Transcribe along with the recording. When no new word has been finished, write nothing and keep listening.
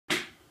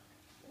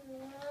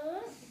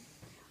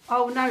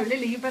Oh no,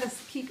 Lily, you better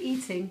keep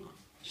eating.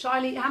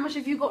 Shyli, how much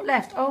have you got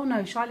left? Oh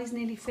no, Shyli's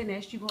nearly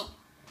finished. You got...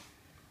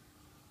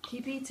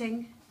 Keep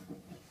eating.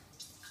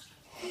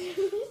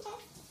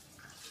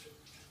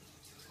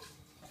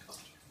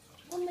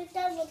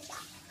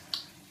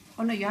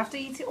 Oh no, you have to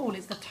eat it all.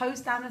 It's the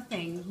toast and the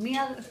thing.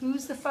 Mia,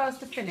 who's the first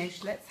to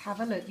finish? Let's have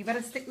a look. You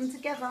better stick them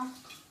together.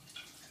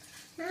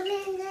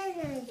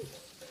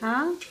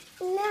 Huh?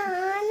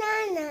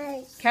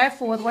 No.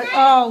 Careful with the way...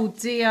 Oh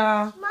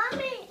dear.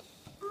 Mommy,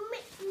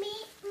 me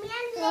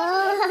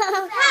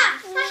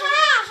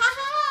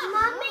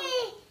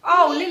Mommy.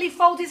 Oh, Lily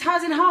folded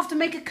hers in half to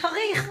make a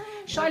curry.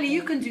 Shyli,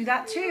 you can do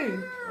that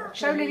too.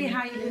 Show Lily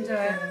how you can do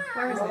it.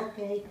 Where is it?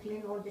 Okay,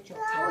 clean all the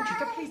chocolate. Told you,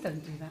 please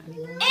don't do that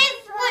anymore.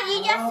 It's what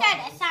you just said,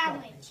 a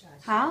sandwich.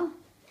 Huh?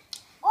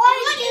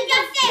 What you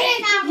just said, a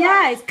sandwich.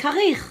 Yeah, it's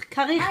karich.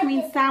 Karich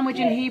means sandwich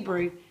in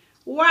Hebrew.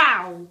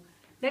 Wow.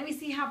 Let me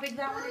see how big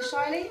that one is,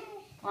 Shyli.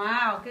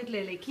 Wow, good,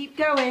 Lily. Keep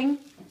going.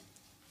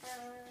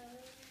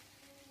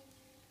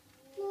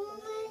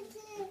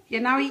 Yeah,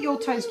 now eat your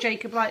toast,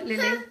 Jacob, like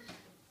Lily.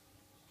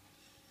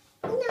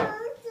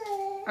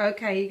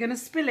 Okay, you're going to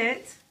spill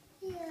it?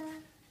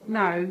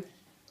 No.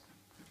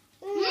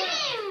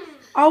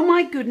 Oh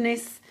my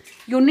goodness.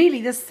 You're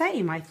nearly the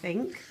same, I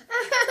think.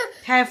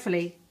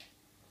 Carefully.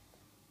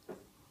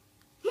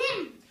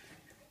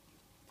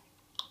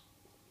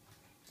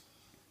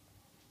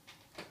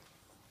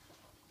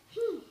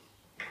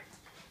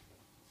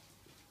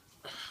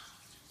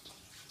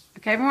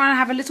 Okay, everyone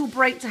have a little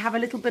break to have a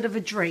little bit of a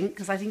drink,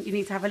 because I think you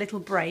need to have a little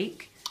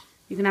break.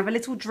 You can have a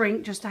little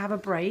drink just to have a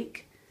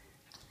break.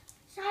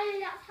 Sorry,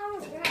 that's how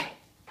it's right.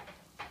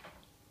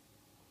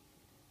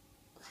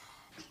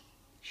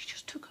 She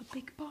just took a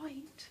big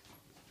bite.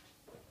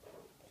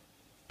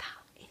 That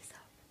is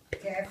a...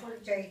 Careful,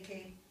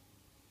 Jakey.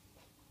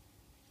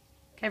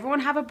 Okay,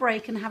 everyone have a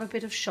break and have a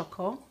bit of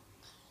choco.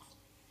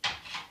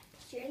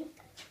 Drink.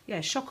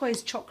 Yeah, choco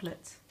is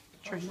chocolate.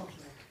 Drink.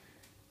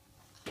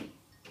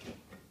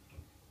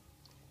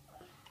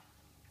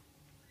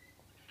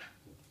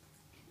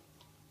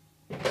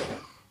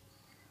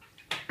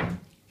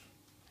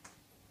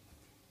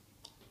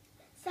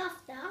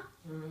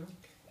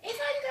 If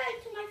I'm going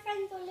to my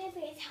friend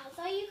Olivia's house,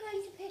 are you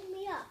going to pick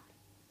me up?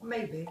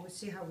 Maybe. We'll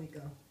see how we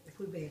go. If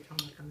we'll be at home,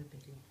 I'll come and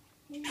pick you.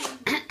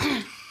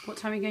 What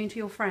time are you going to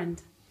your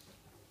friend?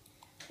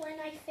 When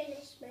I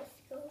finish my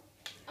school,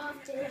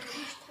 after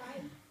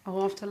lunchtime.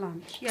 Oh, after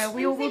lunch. Yeah,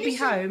 we all will be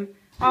home.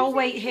 I'll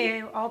wait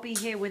here. I'll be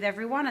here with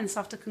everyone, and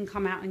Softa can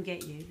come out and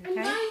get you. I'm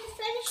Okay? going to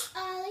finish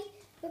early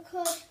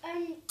because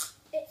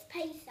it's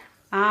Pesach.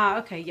 Ah,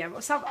 okay. Yeah.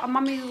 Well, so,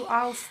 Mummy,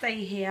 I'll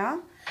stay here,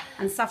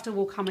 and Softa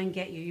will come and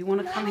get you. You want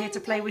to come here to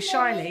play with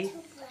Shyli?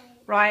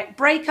 Right.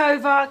 Break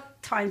over.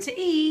 Time to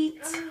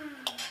eat.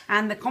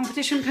 And the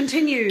competition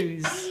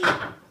continues.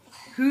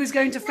 Who's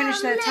going to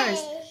finish their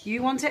toast?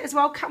 You want it as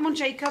well? Come on,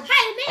 Jacob.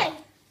 Hey, me!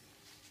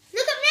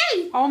 Look at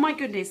me! Oh my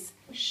goodness.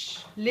 Shh.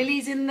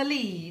 Lily's in the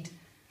lead.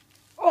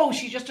 Oh,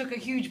 she just took a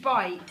huge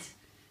bite.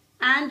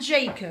 And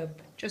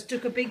Jacob just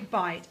took a big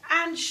bite.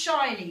 And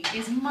Shyli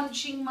is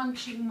munching. Who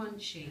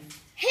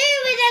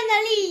is in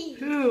the lead?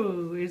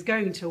 Who is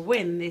going to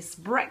win this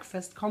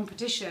breakfast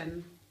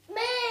competition? Me.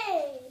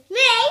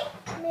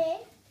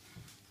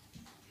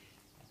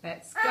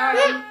 Let's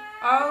go.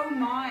 Oh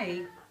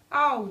my.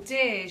 Oh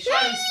dear.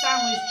 Shyli's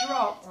sandwich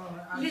dropped.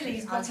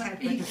 Lily's got a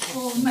big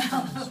full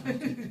mouth.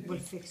 We'll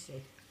fix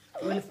it.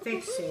 We'll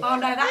fix it. Oh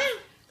no, that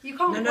you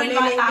can't No, win Lily,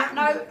 like that.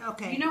 No.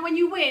 okay. You know when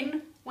you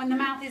win, when the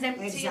mouth is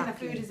empty Exactly. and the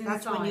food is inside.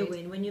 That's when you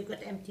win. When you've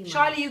got empty mouth.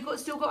 Shyli, you've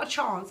still got a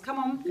chance. Come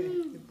on.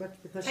 Okay.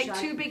 Because Take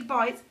two big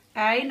bites.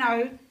 Hey,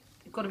 no.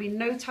 You've got to be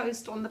no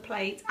toast on the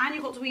plate. And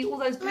you've got to eat all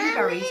those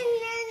blueberries.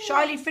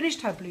 Shyli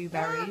finished her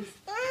blueberries.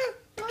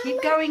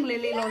 Keep going,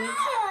 Lily. Lolly.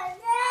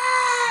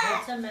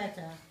 What's the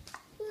matter?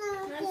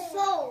 I'm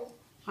full.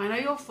 I know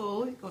you're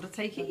full. You've got to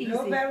take it easy.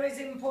 Blueberry is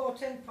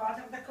important, part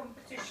of the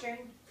competition.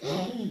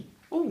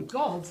 Oh,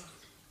 God.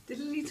 Did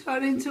Lily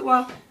turn into a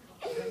I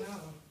know.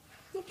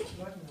 What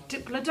now?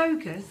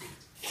 diplodocus?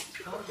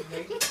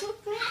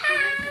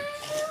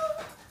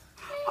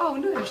 Oh,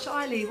 no,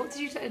 Shyli. What did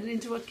you turn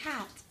into? A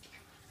cat?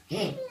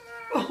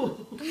 Oh.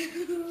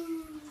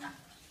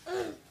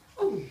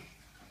 Oh.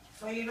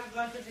 So you're not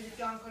going to visit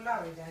your Uncle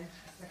Larry then?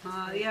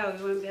 Yeah,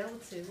 we won't be able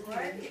to. will we?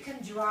 Well, you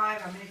can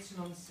drive. I mean, it's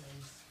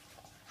nonsense.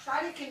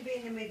 Charlie can be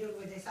in the middle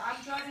with this.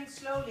 I'm driving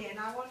slowly and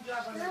I won't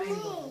drive on the main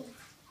road.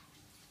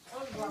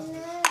 Oh, rubbish.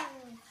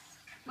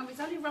 Mum, it's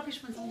only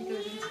rubbish when somebody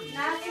goes into it.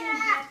 Nothing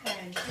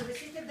happens. So we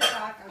sit at the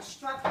back, I'll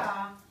strap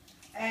her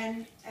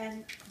and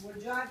we'll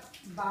drive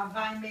by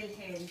Vine Mill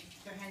Hill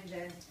to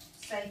Hendon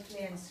safely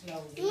and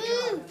slowly. We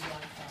don't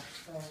drive fast,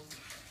 so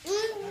I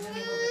don't know what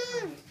the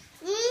time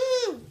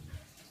is.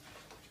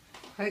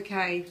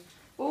 Okay,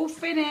 all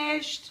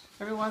finished.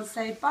 Everyone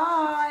say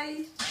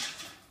bye.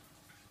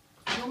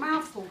 Your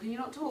mouth full, can you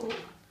not talk?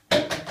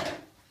 Another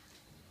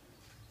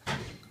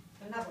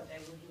day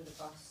we'll do the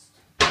bust.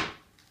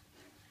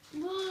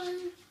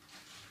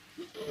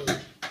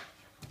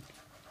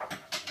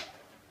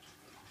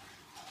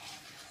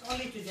 So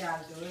Only today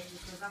I'll do it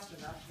because after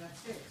that,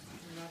 that's it.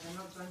 You know, they're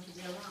not going to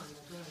be around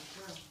at all.